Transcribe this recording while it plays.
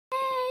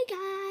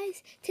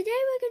guys, today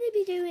we're going to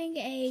be doing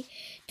a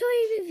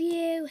toy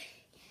review.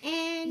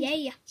 And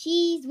yeah,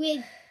 she's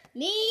with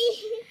me.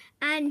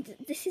 And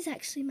this is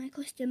actually my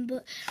costume,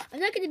 but I'm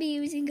not going to be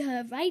using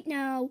her right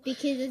now.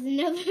 Because there's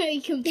another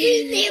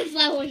completely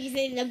flower she's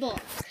in the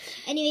box.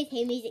 Anyways,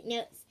 hey, music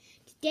notes.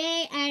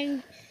 Today,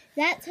 and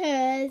that's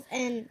hers,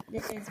 and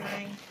this is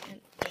mine.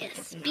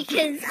 Yes,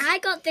 because I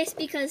got this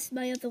because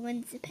my other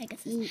one's a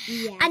Pegasus.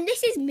 Yeah. And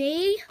this is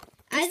me.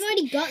 I've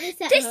already got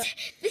this at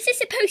This is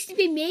supposed to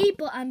be me,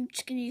 but I'm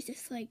just going to use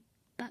this, like,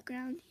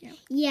 background, you know.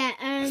 Yeah,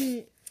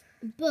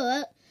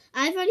 but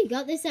I've already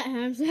got this at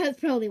home, so that's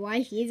probably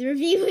why she's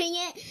reviewing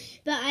it.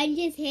 But I'm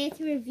just here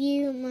to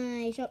review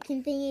my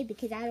Shopkins thingy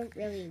because I don't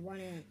really want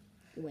to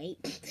wait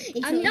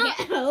until I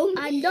get home.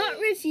 I'm not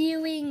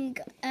reviewing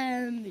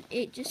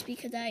it just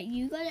because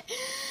you got it.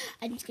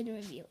 I'm just going to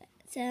review it.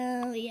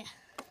 So, yeah.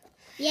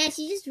 Yeah,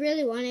 she just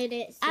really wanted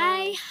it. So.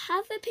 I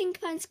have a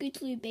Pink Pan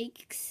Scootaloo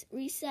Bakes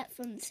reset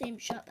from the same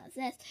shop as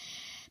this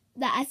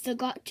that I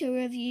forgot to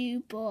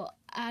review, but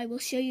I will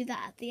show you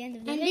that at the end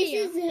of the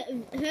video. And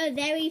this is her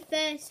very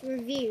first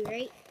review,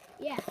 right?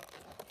 Yeah.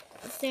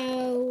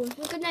 So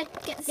we're gonna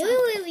get this.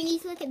 Wait, we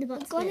need to look at the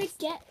box. We're gonna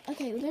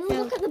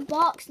look at the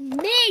box. Me,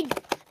 okay.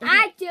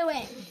 I do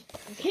it.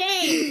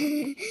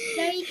 Okay.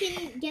 So you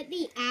can get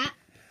the app,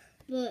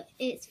 but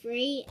it's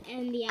free,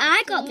 and the app.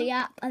 I got the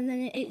app, and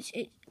then it's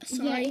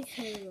sorry.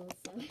 Yeah,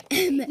 but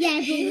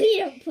we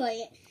don't play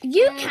it.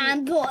 You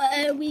can, but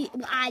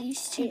I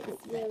used to.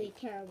 It's really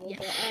terrible. Yeah.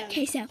 But,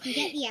 Okay, so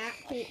get the app.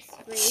 It's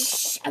free.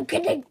 Shh, I'm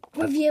gonna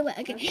review it.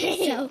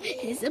 Okay. So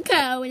here's the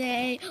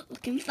pony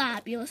looking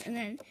fabulous, and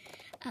then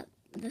at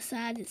the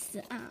side it's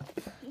the app,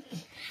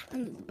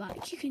 and at the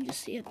back you can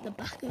just see at the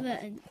back of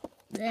it. And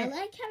I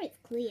like how it's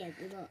clear.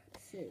 The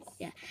boxes.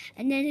 Yeah,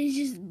 and then it's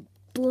just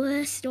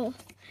blur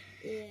stuff.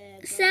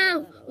 Yeah.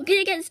 So we're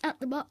gonna get this out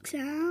the box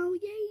now.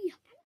 Yay!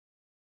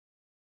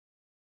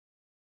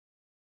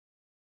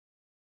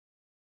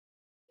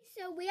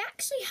 So we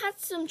actually had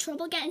some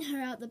trouble getting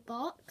her out the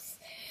box,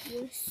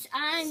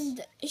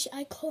 and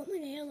I caught my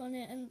nail on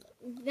it, and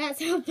that's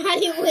how bad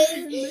it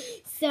was.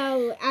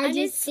 So I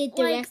just did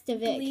the rest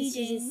of it.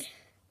 Bleeding.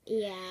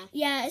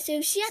 Yeah.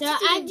 So she had so to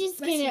do I'm just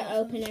gonna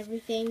open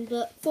everything,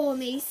 but for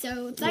me.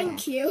 So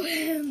thank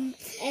you.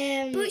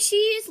 But she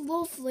is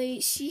lovely.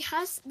 She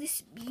has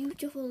this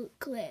beautiful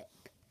clip.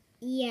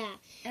 Yeah,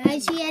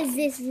 and she has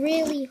this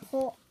really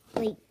hot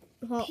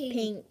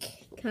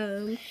pink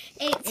comb.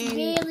 It's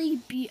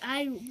really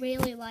I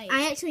really like.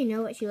 I actually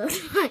know what she looks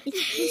like,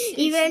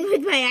 even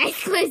with my eyes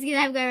closed because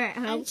I've got her at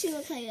home. And she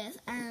looks like this.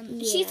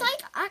 She's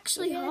like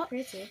actually hot.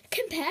 Pretty.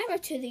 Compare her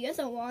to the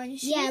other one.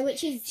 She's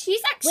She's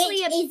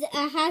is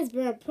a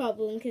Hasbro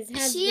problem because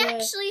she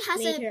actually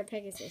has made her a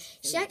Pegasus.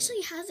 She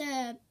actually has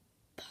a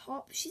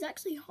pop. She's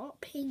actually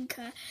hot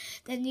pinker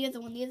than the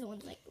other one. The other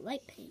one's like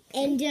light pink.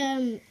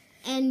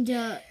 And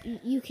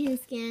you can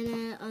scan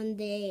her on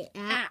the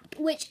app,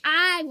 which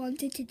I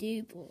wanted to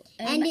do, but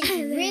and it's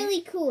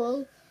really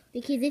cool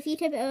because if you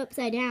tip it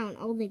upside down,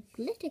 all the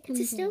glitter comes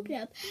to still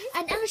get up.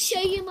 And I'll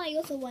show you my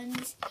other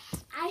ones.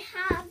 I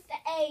have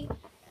I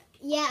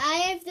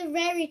have the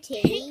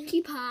Rarity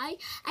Pinkie Pie.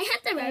 I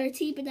had the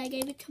Rarity, but I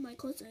gave it to my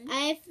cousin. I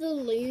have the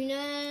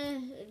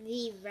Luna,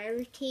 the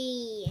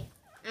Rarity,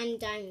 and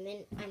Diamond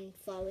Mint, and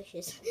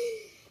Flowishes.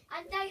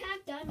 And I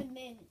have Diamond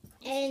Mint.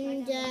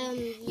 And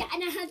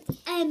and I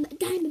had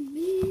Diamond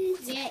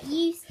Mint. Yeah, I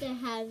used to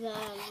have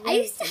I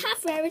used to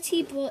have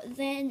Rarity, but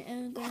then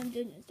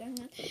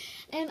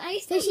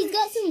she's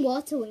got some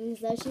water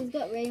wings though. She's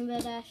got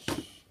Rainbow Dash,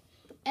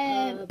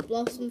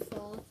 Blossom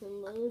Forth,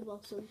 and Lily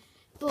Blossom.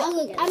 But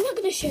I'm not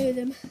going to show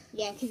them.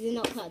 Yeah, because they're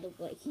not part of the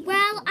book.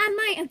 Well, I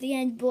might at the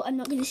end, but I'm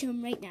not going to show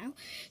them right now.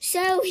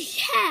 So,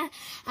 yeah,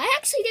 I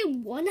actually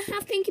didn't want to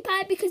have Pinkie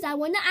Pie because I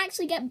want to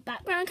actually get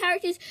background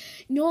characters,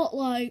 not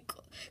like,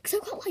 because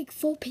I've got like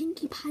 4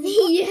 Pinkie Pies.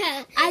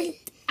 Yeah.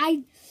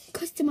 I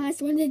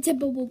customized one into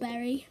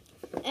Bubbleberry.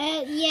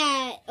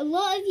 Yeah, a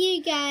lot of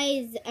you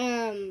guys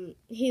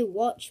who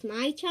watch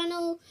my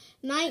channel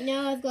might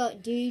know I've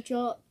got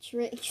Dewdrop,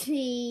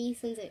 Trixie,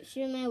 Sunset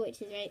Shimmer,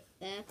 which is right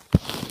there.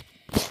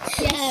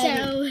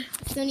 So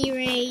Sunny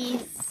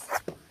Rays.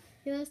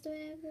 Who else do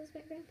I have as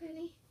background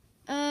pony?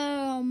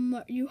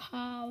 You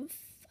have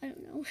I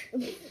don't know.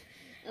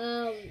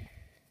 I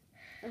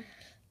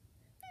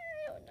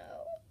don't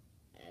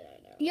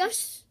know.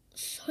 Yes,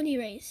 Sunny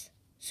Rays.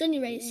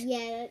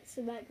 Yeah, that's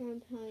the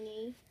background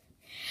pony.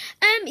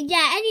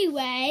 Yeah,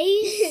 anyway,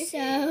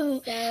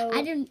 so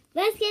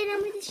let's get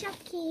on with the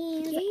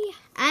Shopkins. Yeah.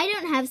 I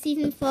don't have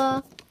season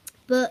 4,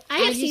 but I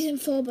have season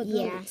 4, but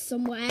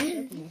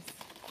somewhere.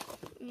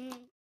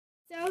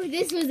 So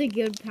this was a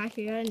good pack.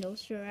 I got an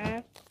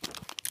ultra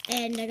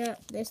and I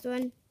got this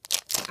one.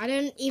 I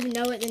don't even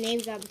know what the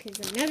names are because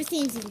I've never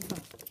seen season 4.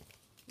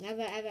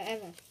 Never, ever,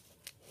 ever.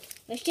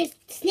 Let's just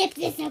snip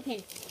this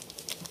open.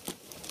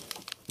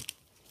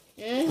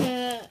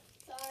 Sorry.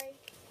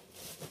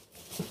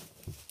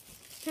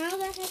 How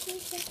the heck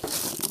is that?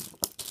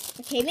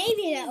 Okay,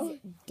 maybe that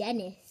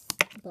Dennis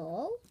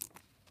ball.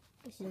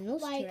 This is an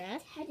ultra. Like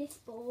tennis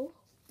ball.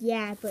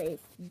 Yeah, but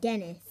it's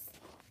Dennis.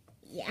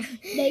 Yeah.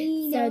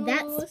 They So know.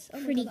 that's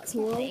pretty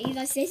cool.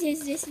 This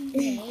is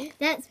me.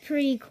 That's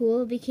pretty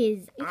cool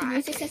because You can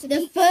use this as a the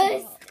pizza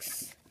first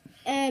box.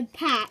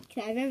 pack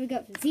that I've ever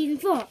got from season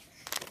 4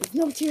 is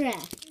not rare.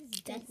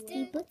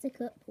 Dusty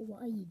Buttercup,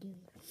 what are you doing?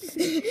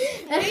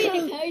 I'm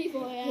going to carry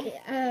for you.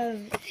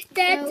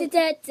 That was a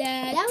good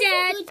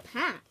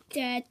pack.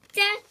 I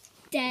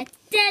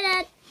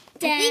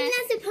think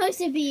that's supposed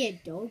to be a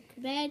dog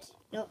bed,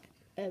 not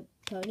a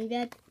pony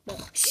bed. But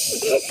that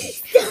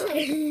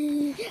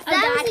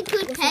was a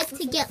good pet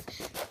to get.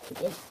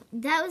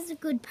 That was a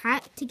good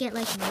pack to get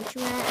like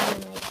Nutria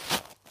and like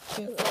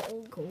this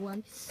cool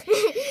one.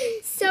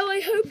 So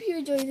I hope you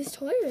enjoy this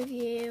toy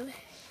review.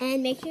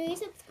 And make sure you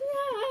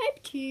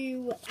subscribe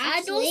to.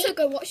 And also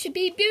go watch the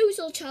Be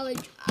Boozle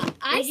challenge.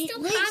 I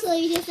still have.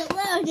 Literally just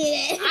uploaded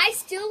it. I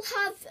still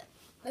have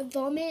a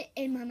vomit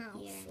in my mouth.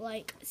 Yeah.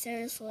 Like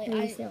seriously.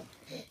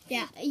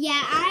 Yeah,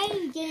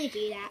 I'm gonna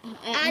do that.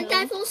 And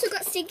I've also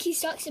got stinky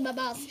socks in my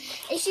mouth.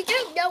 If you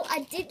don't know,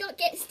 I did not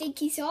get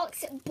stinky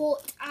socks,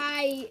 but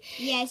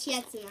Yeah, she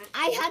had some.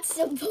 I had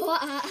some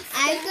bought at.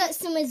 I've got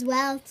some as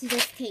well to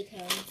just take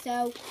home.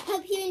 So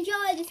hope you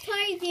enjoy this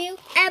toy review.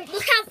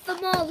 Look out for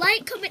more.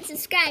 Like, comment,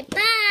 subscribe.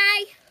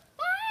 Bye.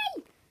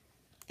 Bye.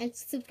 And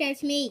subscribe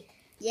to me.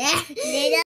 Yeah. Later.